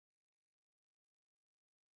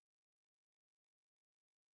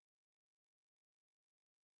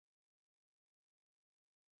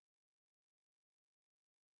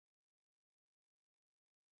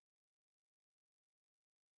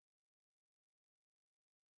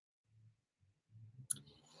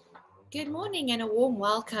Good morning and a warm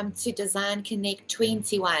welcome to Design Connect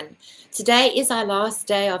 21. Today is our last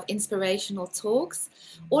day of inspirational talks.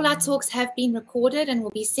 All our talks have been recorded and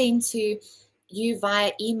will be sent to you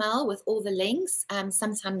via email with all the links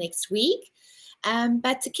sometime next week.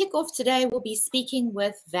 But to kick off today, we'll be speaking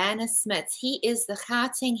with WERNER SMIT. He is the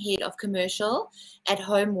Gauteng head of commercial at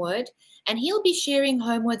Homewood, and he'll be sharing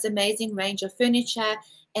Homewood's amazing range of furniture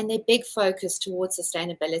and their big focus towards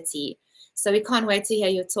sustainability. So we can't wait to hear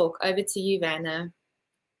your talk. Over to you, WERNER.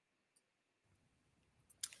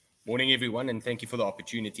 Morning, everyone, and thank you for the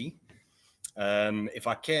opportunity. If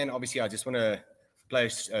I can, obviously, I just want to play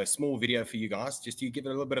a small video for you guys, just to give it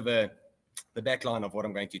a little bit of the backline of what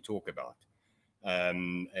I'm going to talk about.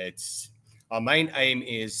 Our main aim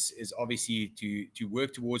is obviously to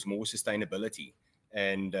work towards more sustainability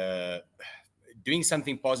and doing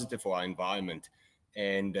something positive for our environment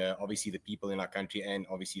and obviously the people in our country and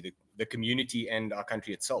obviously the community and our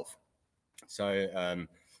country itself. So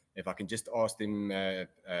if I can just ask them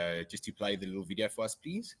just to play the little video for us,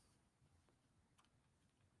 please.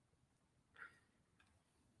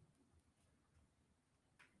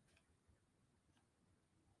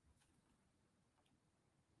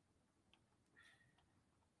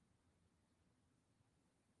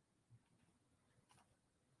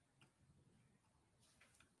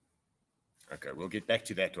 Okay, we'll get back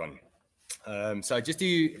to that one. So just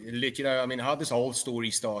to let you know, I mean, how this whole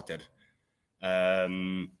story started.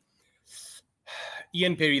 Ian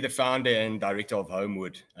Perry, the founder and director of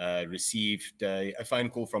Homewood, received a phone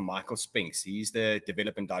call from Michael Spinks. He's the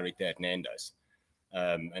development director at Nando's.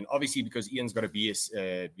 And obviously, because Ian's got a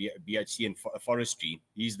BHC in forestry,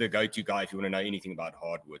 he's the go-to guy if you want to know anything about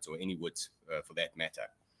hardwoods or any woods for that matter.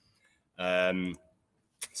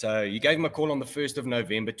 So he gave him a call on the 1st of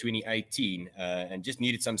November 2018 and just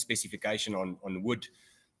needed some specification on wood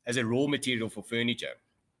as a raw material for furniture.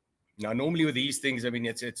 Now, normally with these things, I mean,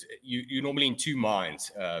 you're normally in two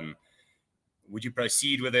minds. Would you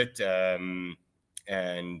proceed with it,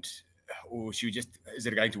 or should you just? Is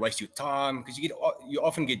it going to waste your time? Because you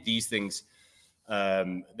often get these things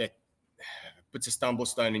that puts a stumble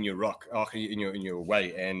stone in your rock, in your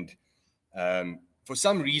way. And for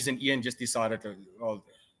some reason, Ian just decided, well,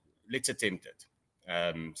 let's attempt it.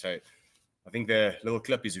 So I think the little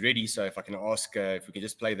clip is ready. So if I can ask if we can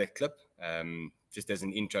just play that clip. Just as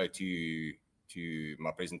an intro to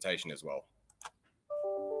my presentation as well.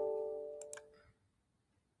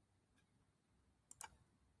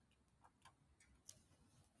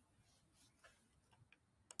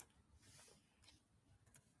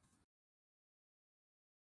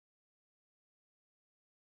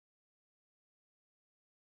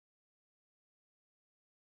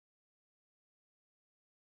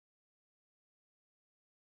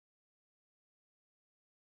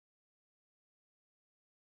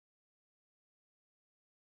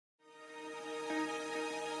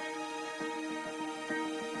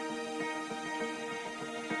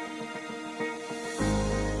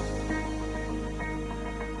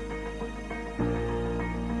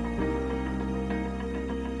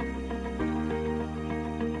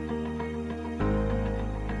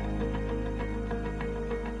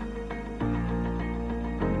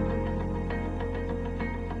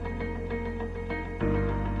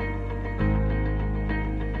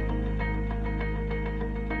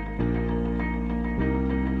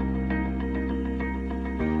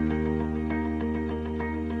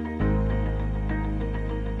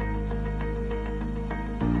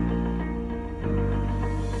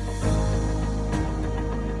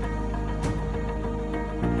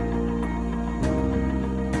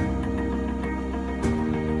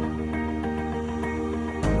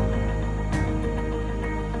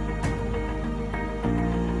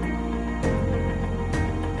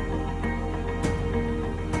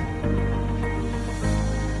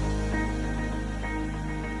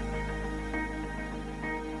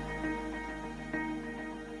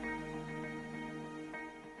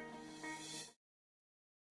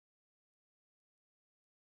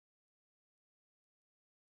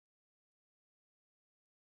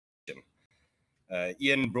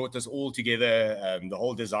 Ian brought us all together, the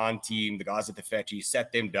whole design team, the guys at the factory,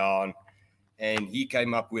 sat them down, and he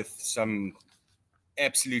came up with some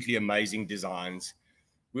absolutely amazing designs.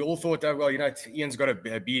 We all thought, oh, well, you know, Ian's got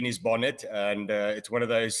a bee in his bonnet, and it's one of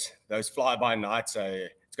those fly-by-nights, so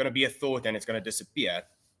it's going to be a thought and it's going to disappear.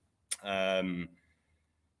 And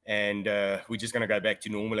we're just going to go back to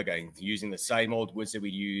normal again, using the same old woods that we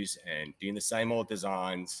use and doing the same old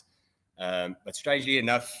designs. But strangely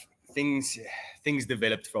enough, things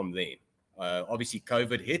developed from then. Obviously,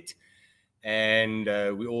 COVID hit, And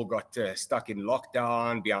we all got stuck in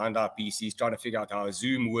lockdown behind our PCs, trying to figure out how a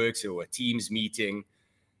Zoom works or a Teams meeting.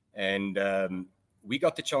 And we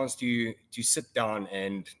got the chance to sit down,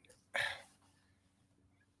 and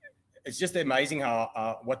it's just amazing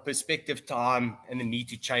how what perspective, time, and the need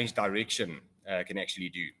to change direction can actually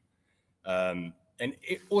do. And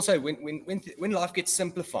also, when life gets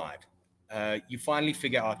simplified, you finally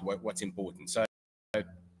figure out what's important. So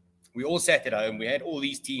we all sat at home. We had all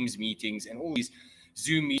these Teams meetings and all these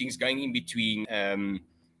Zoom meetings going in between. And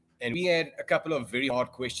we had a couple of very hard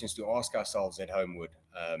questions to ask ourselves at Homewood.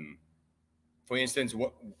 For instance,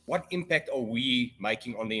 what impact are we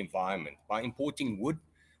making on the environment? By importing wood,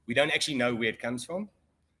 we don't actually know where it comes from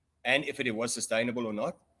and if it was sustainable or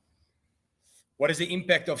not. What is the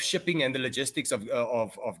impact of shipping and the logistics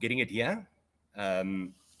of getting it here?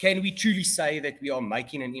 Can we truly say that we are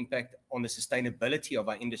making an impact on the sustainability of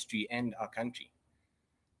our industry and our country?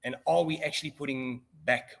 And are we actually putting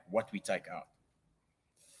back what we take out?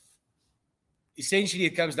 Essentially,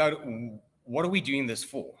 it comes down to, what are we doing this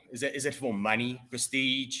for? Is it for money,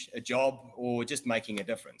 prestige, a job, or just making a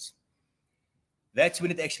difference? That's when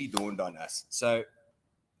it actually dawned on us. So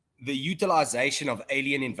the utilization of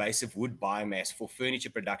alien invasive wood biomass for furniture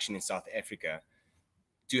production in South Africa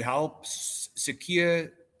to help secure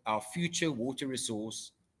our future water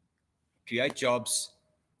resource, create jobs,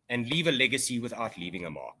 and leave a legacy without leaving a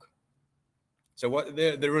mark. So what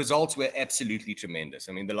the results were absolutely tremendous.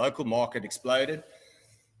 I mean, the local market exploded.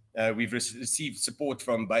 We've received support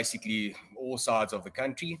from basically all sides of the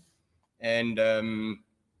country. And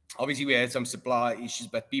obviously we had some supply issues,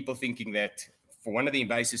 but people thinking that for one of the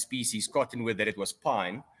invasive species, cottonwood, that it was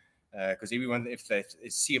pine, because everyone, if they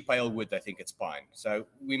see a pale wood, they think it's pine. So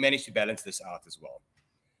we managed to balance this out as well.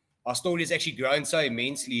 Our story has actually grown so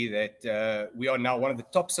immensely that we are now one of the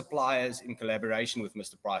top suppliers in collaboration with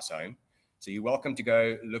Mr. Price Home. So you're welcome to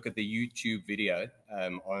go look at the YouTube video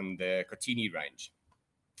on the Cotini range.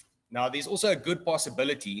 Now, there's also a good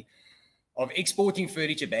possibility of exporting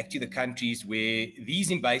furniture back to the countries where these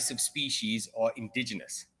invasive species are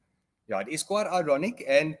indigenous. Yeah, it is quite ironic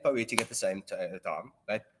and poetic at the same time.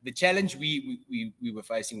 But the challenge we were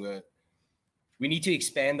facing were, we need to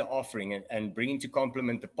expand the offering and bring into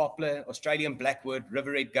complement the poplar, Australian blackwood,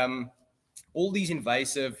 river red gum, all these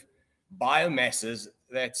invasive biomasses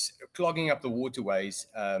that's clogging up the waterways,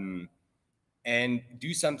 and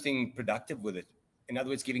do something productive with it. In other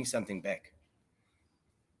words, giving something back.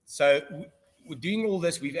 So we're doing all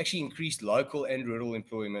this. We've actually increased local and rural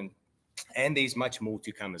employment, and there's much more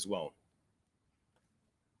to come as well.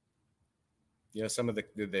 You know, some of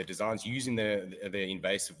the designs using the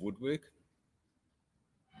invasive woodwork.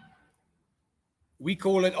 We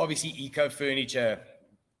call it obviously eco furniture,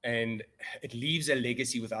 and it leaves a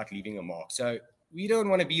legacy without leaving a mark. So we don't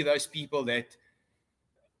want to be those people that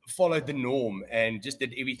followed the norm and just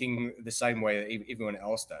did everything the same way everyone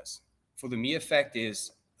else does. For the mere fact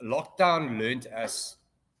is, lockdown learned us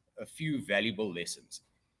a few valuable lessons.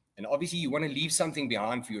 And obviously you want to leave something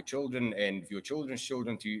behind for your children and for your children's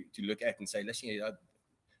children to look at and say, listen,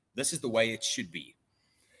 this is the way it should be.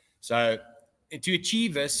 So to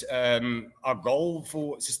achieve this, our goal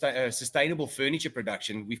for sustainable furniture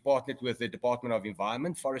production, we've partnered with the Department of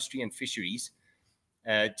Environment, Forestry and Fisheries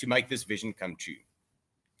to make this vision come true.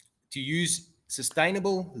 To use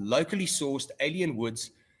sustainable, locally sourced alien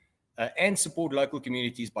woods and support local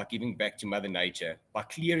communities by giving back to Mother Nature, by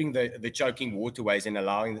clearing the choking waterways and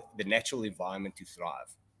allowing the natural environment to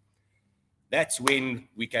thrive. That's when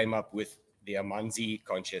we came up with the Amanzi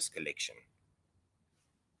Conscious Collection.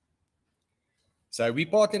 So we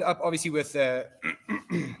partnered up obviously with,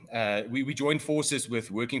 we joined forces with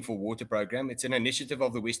Working for Water program. It's an initiative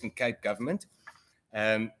of the Western Cape government.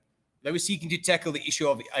 They were seeking to tackle the issue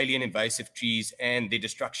of alien invasive trees and the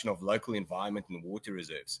destruction of local environment and water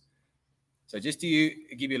reserves. So just to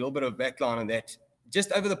give you a little bit of background on that,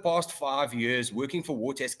 just over the past 5 years, Working for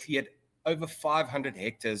Water has cleared over 500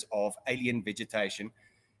 hectares of alien vegetation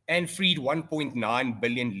and freed 1.9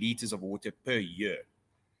 billion liters of water per year.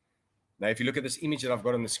 Now, if you look at this image that I've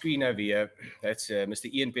got on the screen over here, that's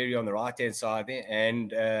Mr. Ian Perry on the right-hand side there,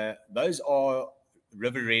 and those are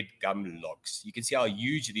river red gum logs. You can see how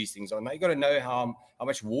huge these things are. Now, you've got to know how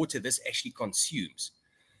much water this actually consumes.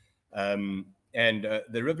 And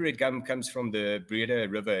the river red gum comes from the Breda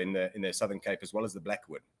River in the Southern Cape, as well as the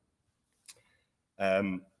Blackwood.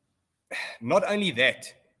 Not only that,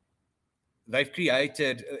 they've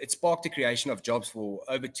created, it sparked the creation of jobs for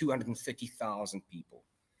over 230,000 people.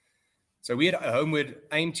 So we at Homewood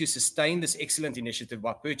aim to sustain this excellent initiative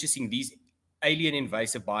by purchasing these alien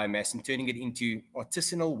invasive biomass and turning it into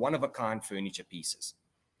artisanal, one-of-a-kind furniture pieces.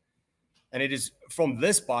 And it is from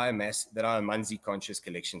this biomass that our Amanzi conscious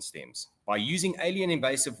collection stems. By using alien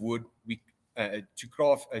invasive wood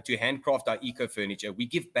to handcraft our eco-furniture, we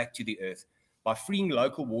give back to the earth by freeing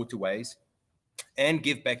local waterways and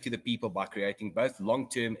give back to the people by creating both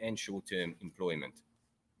long-term and short-term employment.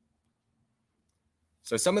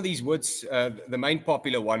 So some of these woods, the main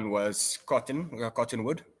popular one was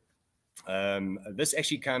cottonwood. This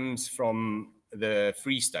actually comes from the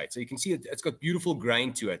Free State. So you can see it's got beautiful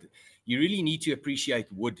grain to it. You really need to appreciate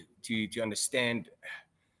wood to understand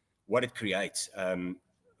what it creates.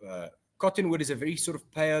 Cottonwood is a very sort of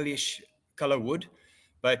palish color wood,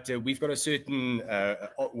 but we've got a certain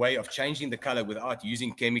way of changing the color without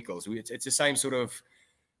using chemicals. It's the same sort of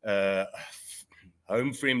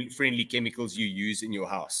home-friendly chemicals you use in your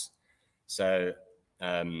house. So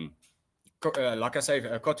like I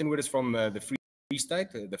say, cottonwood is from the Free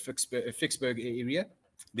State, the Vicksburg area.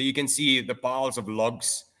 There you can see the piles of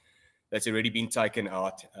logs that's already been taken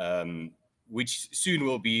out, which soon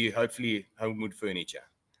will be hopefully Homewood furniture.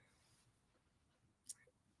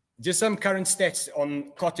 Just some current stats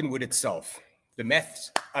on cottonwood itself. The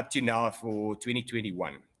maths up to now for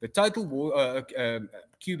 2021. The total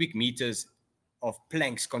cubic meters of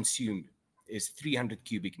planks consumed is 300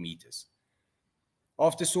 cubic meters.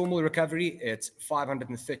 After sawmill recovery, it's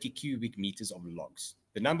 530 cubic meters of logs.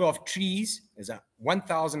 The number of trees is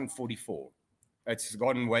 1,044. It's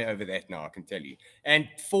gone way over that now, I can tell you. And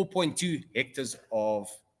 4.2 hectares of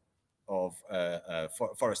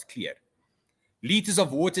forest cleared. Liters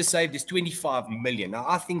of water saved is 25 million. Now,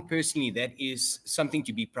 I think personally that is something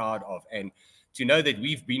to be proud of. And to know that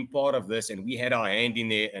we've been part of this and we had our hand in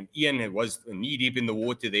there, and Ian was knee deep in the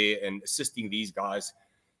water there and assisting these guys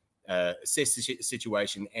assess the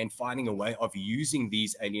situation and finding a way of using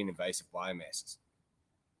these alien invasive biomasses.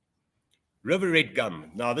 River red gum.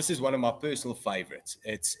 Now, this is one of my personal favorites.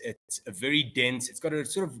 It's a very dense, it's got a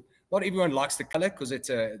sort of, not everyone likes the color because it's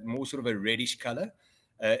a more sort of a reddish color.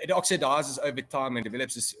 It oxidizes over time and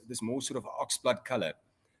develops this more sort of oxblood color,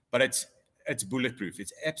 but it's bulletproof.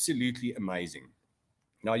 It's absolutely amazing.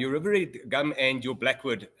 Now, your river red gum and your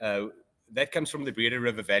blackwood, that comes from the Breede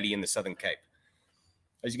River Valley in the Southern Cape.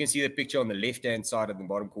 As you can see the picture on the left-hand side of the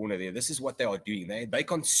bottom corner there, this is what they are doing. They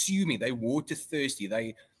consuming, they water thirsty,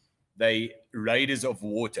 they raiders of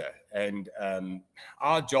water. And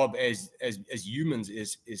our job as humans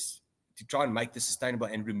is to try and make this sustainable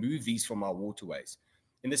and remove these from our waterways.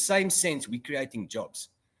 In the same sense, we're creating jobs.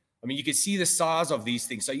 I mean, you can see the size of these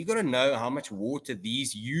things. So you got to know how much water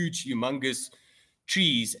these huge, humongous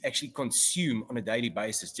trees actually consume on a daily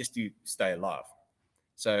basis just to stay alive.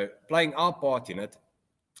 So playing our part in it,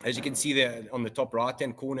 as you can see there on the top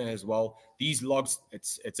right-hand corner as well, these logs,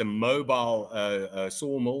 it's a mobile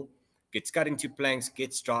sawmill, gets cut into planks,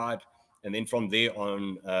 gets dried, and then from there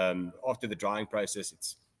on, after the drying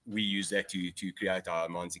process, we use that to create our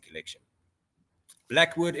Amanzi collection.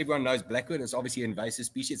 Blackwood, everyone knows blackwood. It's obviously an invasive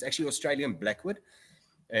species. It's actually Australian blackwood.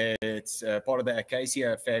 It's part of the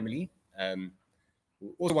acacia family.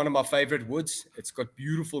 Also one of my favorite woods. It's got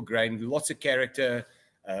beautiful grain, lots of character,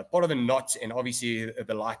 part of the knots, and obviously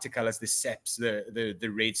the lighter colors, the saps,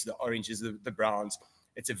 the reds, the oranges, the browns.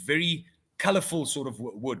 It's a very colorful sort of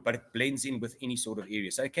wood, but it blends in with any sort of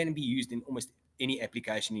area. So it can be used in almost any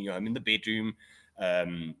application in your home, in the bedroom,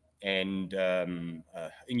 and in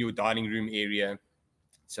your dining room area.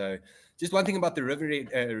 So just one thing about the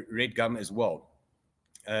river red gum as well.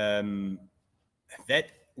 That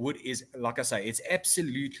wood is, like I say, it's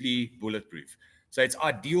absolutely bulletproof. So it's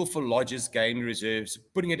ideal for lodges, game reserves,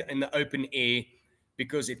 putting it in the open air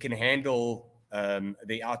because it can handle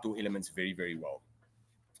the outdoor elements very, very well.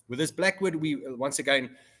 With this blackwood, we once again,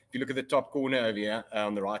 if you look at the top corner over here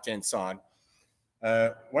on the right-hand side,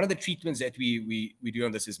 one of the treatments that we do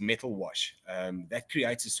on this is metal wash. That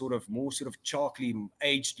creates a sort of more sort of charcoaly,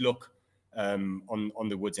 aged look on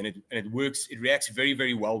the woods, and it works. It reacts very,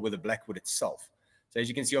 very well with the blackwood itself. So as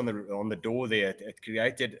you can see on the door there, it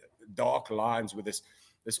created dark lines with this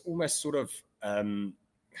almost sort of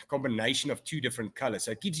combination of two different colors.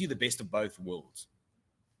 So it gives you the best of both worlds.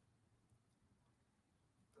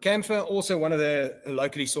 Camphor, also one of the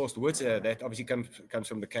locally sourced woods that obviously comes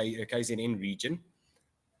from the KZN region.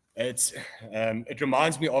 It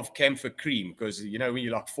reminds me of camphor cream because, you know, when you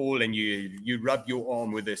like fall and you rub your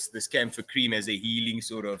arm with this camphor cream as a healing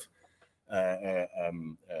sort of a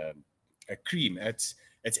cream. It's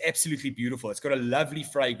absolutely beautiful. It's got a lovely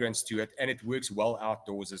fragrance to it, and it works well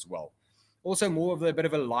outdoors as well. Also more of a bit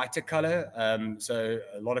of a lighter color. So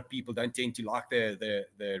a lot of people don't tend to like the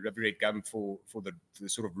river red gum for the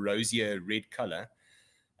sort of rosier red color.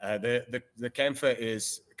 The camphor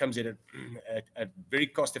comes at a very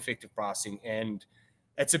cost-effective pricing, and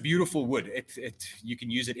it's a beautiful wood. You can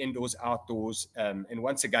use it indoors, outdoors, and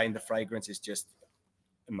once again, the fragrance is just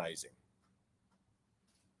amazing.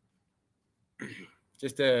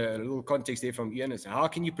 Just a little context there from Ian is, how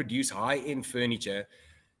can you produce high-end furniture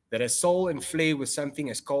that has soul and flair with something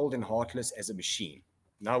as cold and heartless as a machine?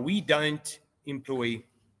 Now, we don't employ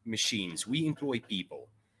machines. We employ people.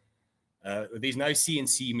 There's no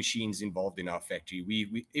CNC machines involved in our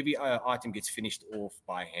factory. Every item gets finished off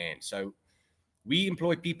by hand. So we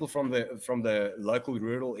employ people from the local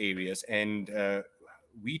rural areas, and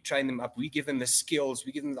we train them up. We give them the skills.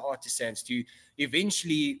 We give them the artisans to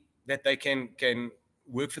eventually that they can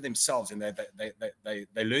work for themselves, and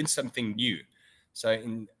they learn something new. So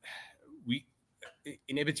we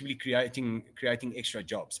inevitably creating extra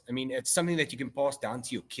jobs. I mean, it's something that you can pass down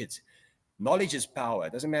to your kids. Knowledge is power.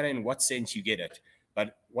 It doesn't matter in what sense you get it,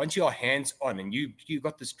 but once you are hands on and you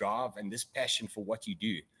got this drive and this passion for what you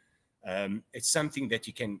do, it's something that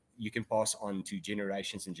you can pass on to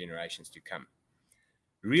generations and generations to come.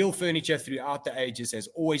 Real furniture throughout the ages has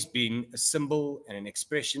always been a symbol and an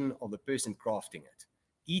expression of the person crafting it.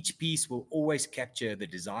 Each piece will always capture the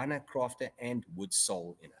designer, crafter, and wood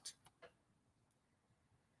soul in it.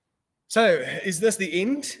 So, is this the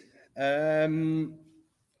end?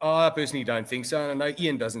 I personally don't think so, and I know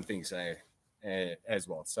Ian doesn't think so as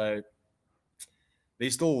well. So,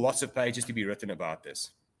 there's still lots of pages to be written about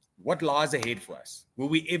this. What lies ahead for us? Will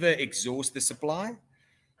we ever exhaust the supply?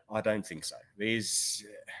 I don't think so. There's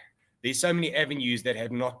so many avenues that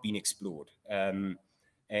have not been explored, and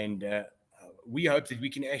we hope that we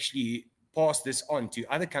can actually pass this on to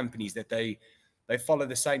other companies, that they follow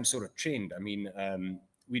the same sort of trend. I mean,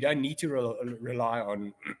 we don't need to rely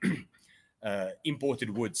on imported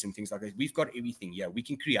woods and things like that. We've got everything. Yeah, we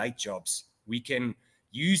can create jobs. We can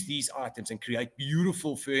use these items and create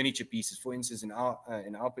beautiful furniture pieces. For instance,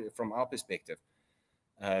 from our perspective.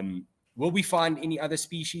 Will we find any other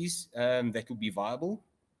species that will be viable?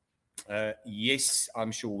 Yes,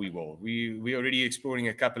 I'm sure we will. We're already exploring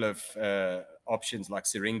a couple of options like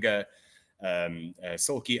syringa,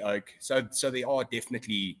 silky oak. So there are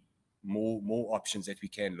definitely more options that we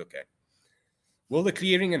can look at. Will the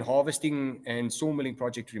clearing and harvesting and sawmilling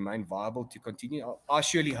project remain viable to continue? I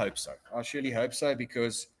surely hope so. I surely hope so,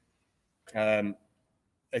 because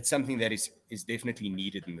it's something that is definitely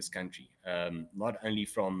needed in this country, not only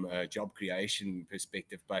from a job creation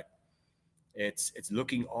perspective, but it's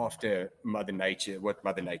looking after Mother Nature, what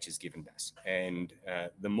Mother Nature's given us. And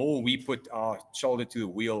the more we put our shoulder to the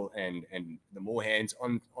wheel and the more hands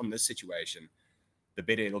on this situation, the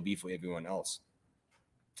better it'll be for everyone else.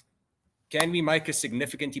 Can we make a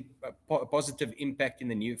significant positive impact in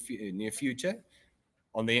the near future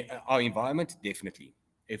on our environment? Definitely.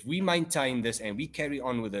 If we maintain this and we carry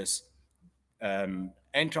on with this and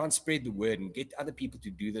try and spread the word and get other people to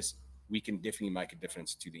do this, we can definitely make a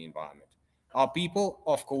difference to the environment. Our people,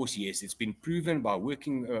 of course, yes, it's been proven by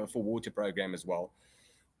working for Water Program as well.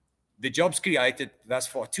 The jobs created thus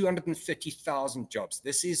far, 230,000 jobs.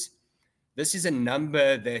 This is a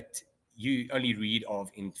number that you only read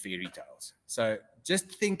of in fairy tales. So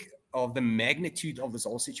just think of the magnitude of this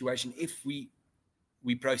whole situation if we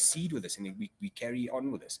proceed with this and we carry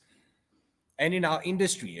on with this. And in our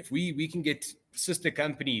industry, if we can get sister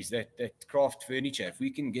companies that craft furniture, if we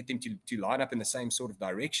can get them to line up in the same sort of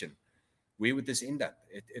direction, where would this end up?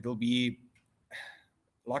 It'll be,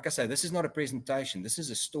 like I say, this is not a presentation. This is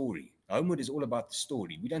a story. Homewood is all about the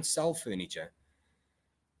story. We don't sell furniture.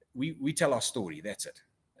 We tell our story. That's it.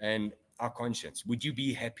 And our conscience. Would you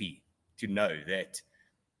be happy to know that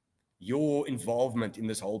your involvement in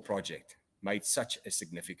this whole project made such a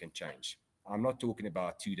significant change? I'm not talking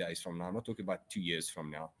about 2 days from now. I'm not talking about 2 years from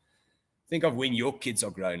now. Think of when your kids are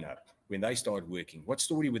grown up, when they start working. What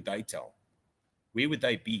story would they tell? Where would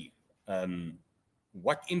they be?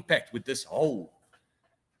 What impact would this whole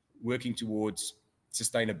working towards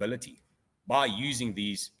sustainability by using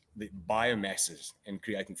the biomasses and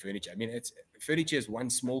creating furniture? I mean, furniture is one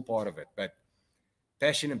small part of it, but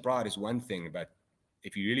passion and pride is one thing. But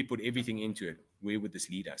if you really put everything into it, where would this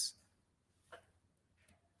lead us?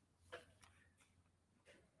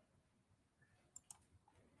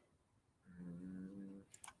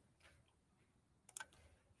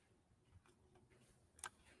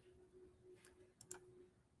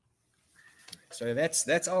 So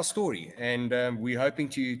that's our story, and we're hoping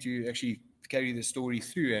to actually carry the story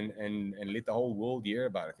through and let the whole world hear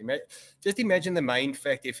about it. Just imagine the main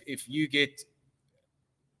fact, if you get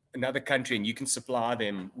another country and you can supply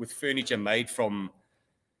them with furniture made from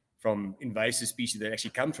invasive species that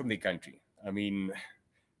actually come from their country. I mean,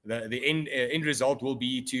 The end result will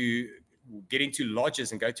be to get into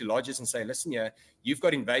lodges and go to lodges and say, listen, yeah, you've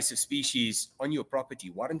got invasive species on your property.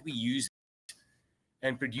 Why don't we use it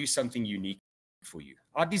and produce something unique for you?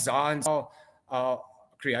 Our designs, our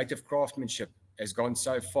creative craftsmanship has gone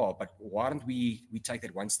so far, but why don't we take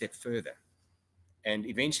that one step further? And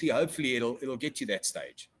eventually, hopefully, it'll get to that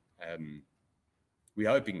stage. We're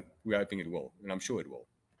hoping it will, and I'm sure it will.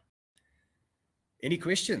 Any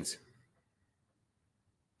questions?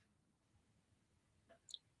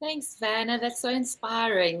 Thanks, Werner. That's so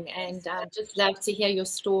inspiring, and just love to hear your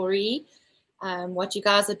story, what you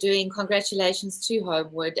guys are doing. Congratulations to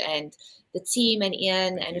Homewood and the team and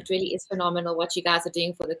Ian, and it really is phenomenal what you guys are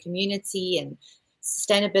doing for the community and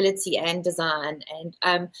sustainability and design.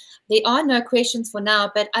 And there are no questions for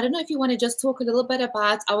now, but I don't know if you want to just talk a little bit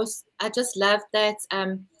about, I just loved that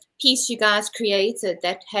piece you guys created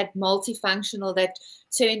that had multifunctional, that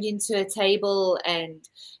turned into a table, and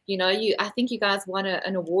I think you guys won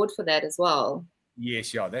an award for that as well.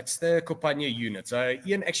 Yes, yeah, that's the Copania unit. So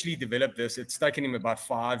Ian actually developed this. It's taken him about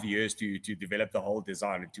 5 years to develop the whole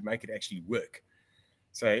design and to make it actually work.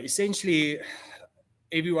 So essentially,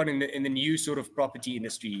 everyone in the new sort of property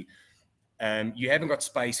industry, you haven't got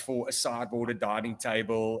space for a sideboard, a dining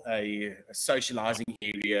table, a socializing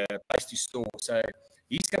area, a place to store. So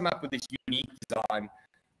he's come up with this unique design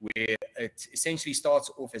where it essentially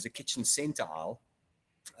starts off as a kitchen center aisle.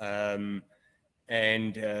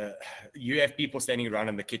 And you have people standing around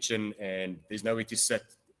in the kitchen and there's nowhere to sit.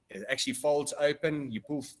 It actually folds open. You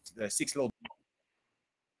pull the 6 little.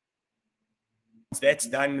 Once that's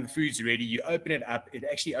done, the food's ready. You open it up. It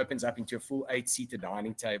actually opens up into a full 8-seater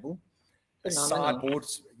dining table. A sideboard.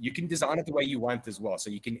 You can design it the way you want as well. So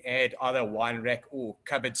you can add either wine rack or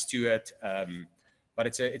cupboards to it. But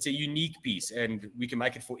it's a unique piece, and we can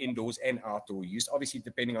make it for indoors and outdoor use. Obviously,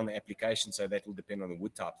 depending on the application, so that will depend on the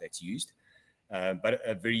wood type that's used. But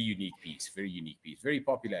a very unique piece, very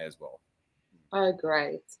popular as well. Oh,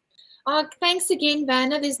 great. Oh, thanks again,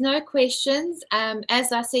 Werner. There's no questions.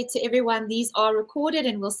 As I said to everyone, these are recorded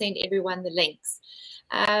and we'll send everyone the links.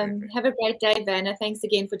 Have a great day, Werner. Thanks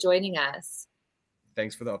again for joining us.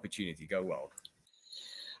 Thanks for the opportunity. Go well.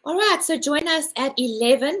 All right, so join us at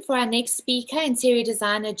 11 for our next speaker, interior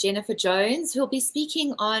designer Jennifer Jones, who'll be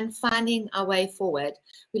speaking on finding our way forward.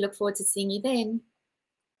 We look forward to seeing you then.